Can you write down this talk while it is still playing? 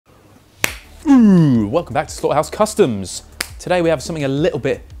welcome back to Slaughterhouse Customs. Today we have something a little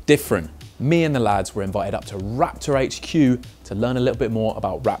bit different. Me and the lads were invited up to Raptor HQ to learn a little bit more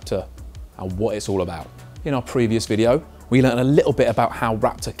about Raptor and what it's all about. In our previous video, we learned a little bit about how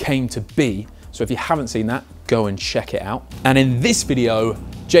Raptor came to be, so if you haven't seen that, go and check it out. And in this video,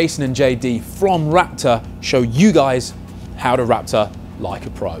 Jason and JD from Raptor show you guys how to Raptor like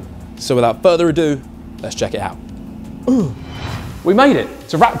a pro. So without further ado, let's check it out. Ooh. We made it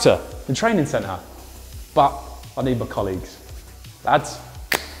to Raptor, the training centre, but I need my colleagues. Lads,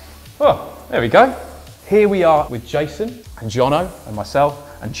 oh, there we go. Here we are with Jason and Jono and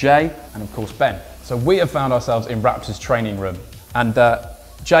myself and Jay and of course Ben. So we have found ourselves in Raptor's training room, and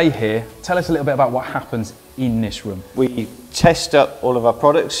Jay here, tell us a little bit about what happens in this room. We test up all of our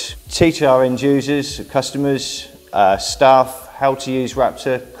products, teach our end users, customers, staff how to use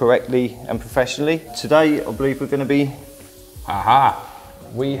Raptor correctly and professionally. Today I believe we're going to be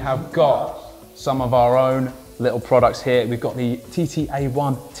we have got some of our own little products here. We've got the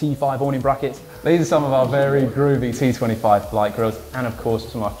TTA1 T5 awning brackets. These are some of our very groovy T25 light grills, and of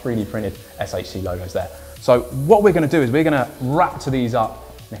course some of our 3D printed SHC logos there. So what we're going to do is we're going to Raptor these up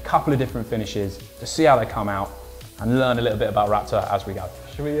in a couple of different finishes to see how they come out and learn a little bit about Raptor as we go.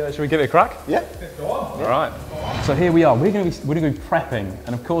 Should we give it a crack? Yeah. Go on. All right. So here we are. We're going to be prepping,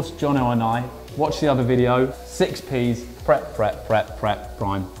 and of course Jono and I watch the other video. 6 Ps. Prep,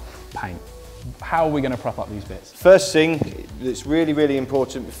 prime, paint. How are we going to prep up these bits? First thing that's really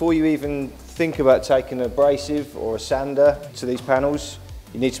important, before you even think about taking an abrasive or a sander to these panels,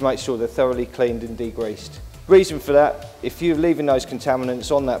 you need to make sure they're thoroughly cleaned and degreased. Reason for that, if you're leaving those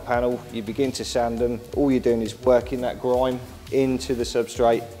contaminants on that panel, you begin to sand them, all you're doing is working that grime into the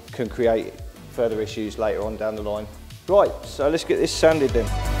substrate, can create further issues later on down the line. Right, so let's get this sanded then.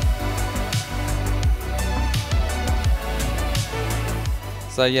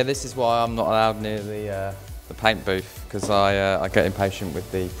 So yeah, this is why I'm not allowed near the paint booth, because I get impatient with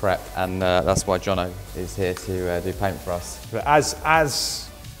the prep, and that's why Jono is here to do paint for us. But as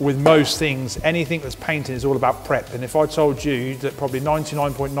with most things, anything that's painted is all about prep. And if I told you that probably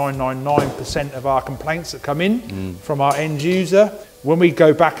 99.999% of our complaints that come in from our end user, when we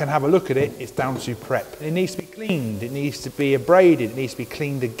go back and have a look at it, it's down to prep. It needs to be cleaned, it needs to be abraded, it needs to be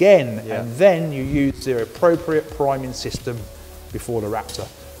cleaned again, and then you use the appropriate priming system before the Raptor.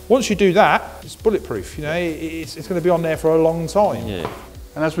 Once you do that, it's bulletproof. You know, it's going to be on there for a long time. Yeah.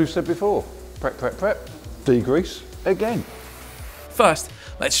 And as we've said before, prep, degrease again. First,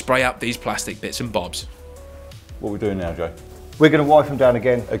 let's spray up these plastic bits and bobs. What are we doing now, Joe? We're going to wipe them down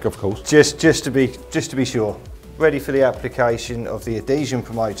again. Of course. Just to be sure. Ready for the application of the adhesion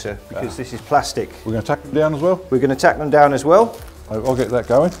promoter, because this is plastic. We're going to tack them down as well? We're going to tack them down as well. I'll get that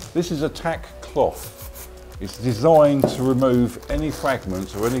going. This is a tack cloth. It's designed to remove any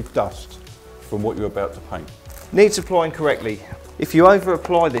fragments or any dust from what you're about to paint. Needs applying correctly. If you over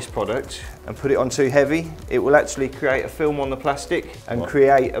apply this product and put it on too heavy, it will actually create a film on the plastic and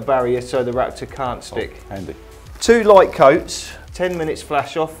create a barrier so the Raptor can't stick. Oh, handy. 2 light coats, 10 minutes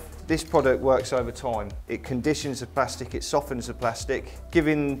flash off. This product works over time. It conditions the plastic, it softens the plastic,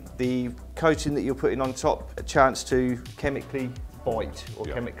 giving the coating that you're putting on top a chance to chemically bite or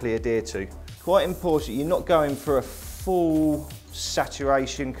chemically adhere to. Quite important, you're not going for a full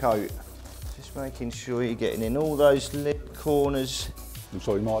saturation coat. Just making sure you're getting in all those little corners. I'm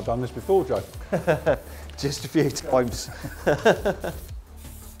sorry, you might have done this before, Joe. Just a few times.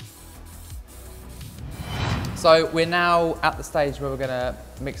 So we're now at the stage where we're going to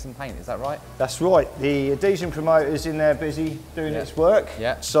mix and paint, is that right? That's right. The adhesion promoter's in there busy doing its work.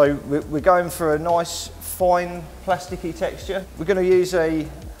 Yeah. So we're going for a nice, fine, plasticky texture. We're going to use a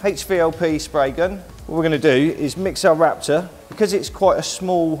HVLP spray gun. What we're going to do is mix our Raptor. Because it's quite a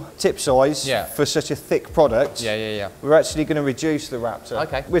small tip size for such a thick product, we're actually going to reduce the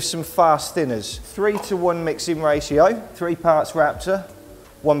Raptor with some fast thinners. 3:1 mixing ratio, 3 parts Raptor,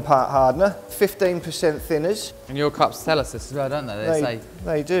 1 part hardener, 15% thinners. And your cups tell us this as well, don't they?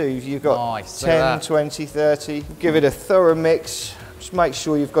 They do. You've got 10, 20, 30. Give it a thorough mix. Just make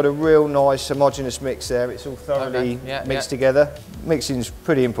sure you've got a real nice homogeneous mix there. It's all thoroughly mixed together. Mixing's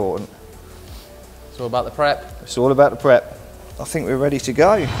pretty important. It's all about the prep. It's all about the prep. I think we're ready to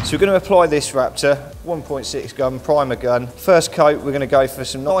go. So we're going to apply this Raptor 1.6 gun primer gun. First coat, we're going to go for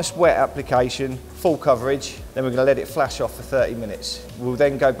some nice wet application, full coverage. Then we're going to let it flash off for 30 minutes. We'll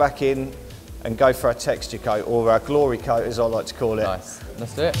then go back in and go for our texture coat, or our glory coat as I like to call it. Nice.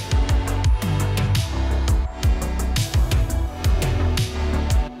 Let's do it.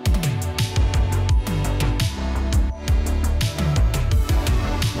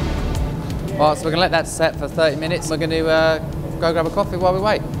 Right, so we're going to let that set for 30 minutes. We're going to go grab a coffee while we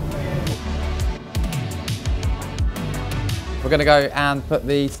wait. We're going to go and put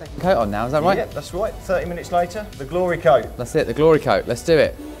the second coat on now, is that right? Yep, that's right. 30 minutes later, the glory coat. That's it, the glory coat. Let's do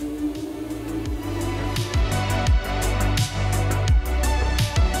it.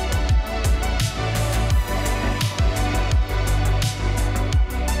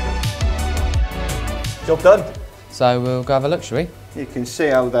 Job done. So we'll go have a look, shall we? You can see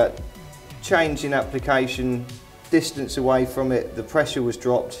how that change in application, distance away from it, the pressure was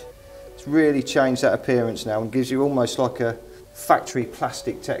dropped. It's really changed that appearance now and gives you almost like a factory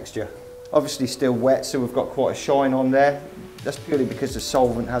plastic texture. Obviously still wet, so we've got quite a shine on there. That's purely because the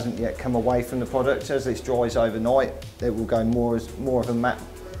solvent hasn't yet come away from the product. As this dries overnight, it will go more of a matte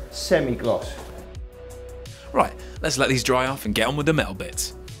semi-gloss. Right, let's let these dry off and get on with the metal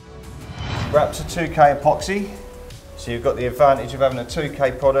bits. Raptor 2K epoxy. So you've got the advantage of having a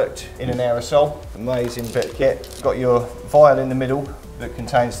 2K product in an aerosol. Amazing bit of kit. Got your vial in the middle that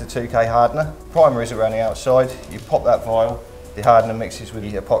contains the 2K hardener. Primer is around the outside. You pop that vial, the hardener mixes with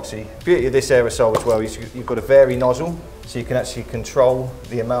the epoxy. The beauty of this aerosol as well is you've got a vary nozzle, so you can actually control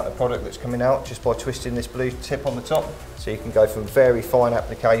the amount of product that's coming out just by twisting this blue tip on the top. So you can go from very fine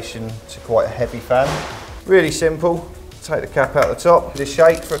application to quite a heavy fan. Really simple. Take the cap out the top, just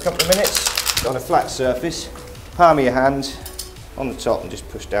shake for a couple of minutes on a flat surface. Palm of your hand on the top and just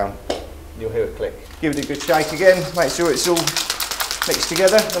push down. You'll hear it click. Give it a good shake again, make sure it's all mixed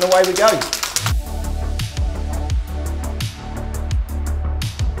together, and away we go.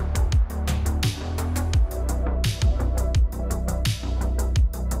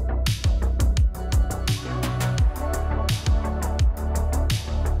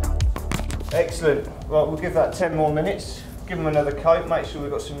 Excellent. Right, we'll give that 10 more minutes. Give them another coat, make sure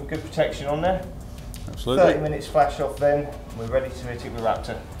we've got some good protection on there. Absolutely. 30 minutes flash off then, and we're ready to hit it with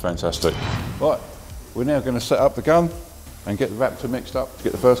Raptor. Fantastic. Right, we're now going to set up the gun and get the Raptor mixed up to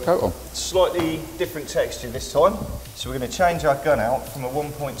get the first coat on. Slightly different texture this time. So we're going to change our gun out from a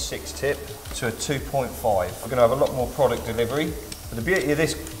 1.6 tip to a 2.5. We're going to have a lot more product delivery. But the beauty of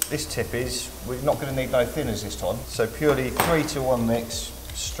this tip is we're not going to need no thinners this time. So purely 3-to-1 mix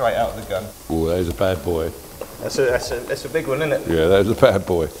straight out of the gun. Oh, there's a bad boy. That's a big one, isn't it? Yeah, there's a bad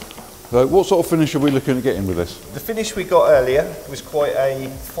boy. So what sort of finish are we looking at getting with this? The finish we got earlier was quite a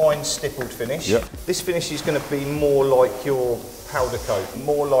fine stippled finish. Yep. This finish is going to be more like your powder coat,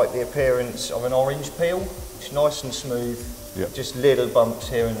 more like the appearance of an orange peel. It's nice and smooth, Yep. just little bumps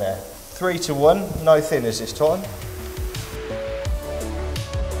here and there. 3-to-1, no thinners this time.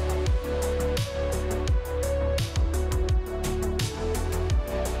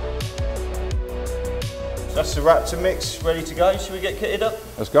 That's the Raptor mix ready to go. Should we get kitted up?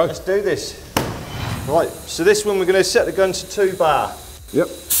 Let's go. Let's do this. Right, so this one we're going to set the gun to 2 bar. Yep.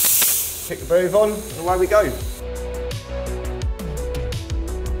 Pick the groove on, and away we go.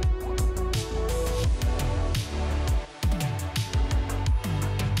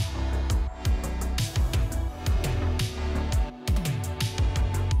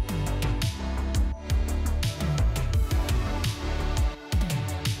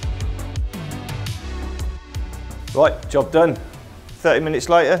 Right, job done. 30 minutes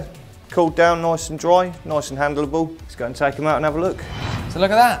later, cooled down nice and dry, nice and handleable. Let's go and take them out and have a look. So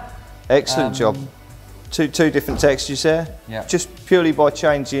look at that. Excellent job. Two different textures there. Yeah. Just purely by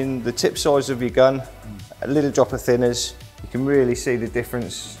changing the tip size of your gun, a little drop of thinners, you can really see the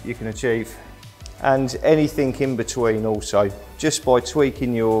difference you can achieve. And anything in between also. Just by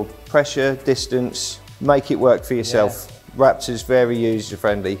tweaking your pressure, distance, make it work for yourself. Yeah. Raptor's very user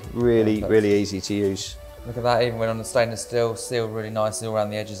friendly, really easy to use. Look at that, even when on the stainless steel, sealed really nicely all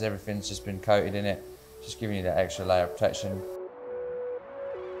around the edges, everything's just been coated in it, just giving you that extra layer of protection.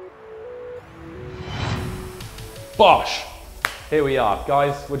 Bosh! Here we are.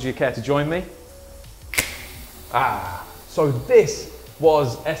 Guys, would you care to join me? So this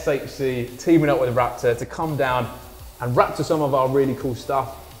was SHC teaming up with Raptor to come down and Raptor some of our really cool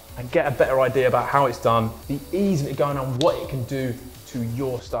stuff and get a better idea about how it's done, the ease of it going on, what it can do to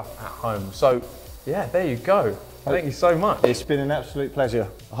your stuff at home. So yeah, there you go. Thank you so much. It's been an absolute pleasure.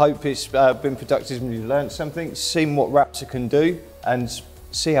 I hope it's been productive and you've learned something, seen what Raptor can do and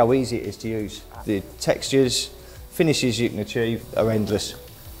see how easy it is to use. The textures, finishes you can achieve are endless.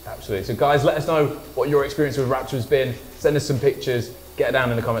 Absolutely. So guys, let us know what your experience with Raptor has been. Send us some pictures, get it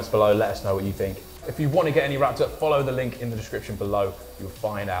down in the comments below, let us know what you think. If you want to get any Raptor, follow the link in the description below. You'll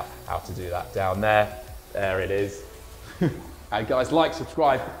find out how to do that down there. There it is. Hey guys, like,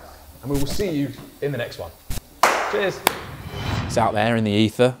 subscribe, and we will see you in the next one. Cheers. It's out there in the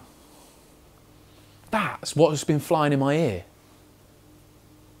ether. That's what's been flying in my ear.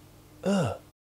 Ugh.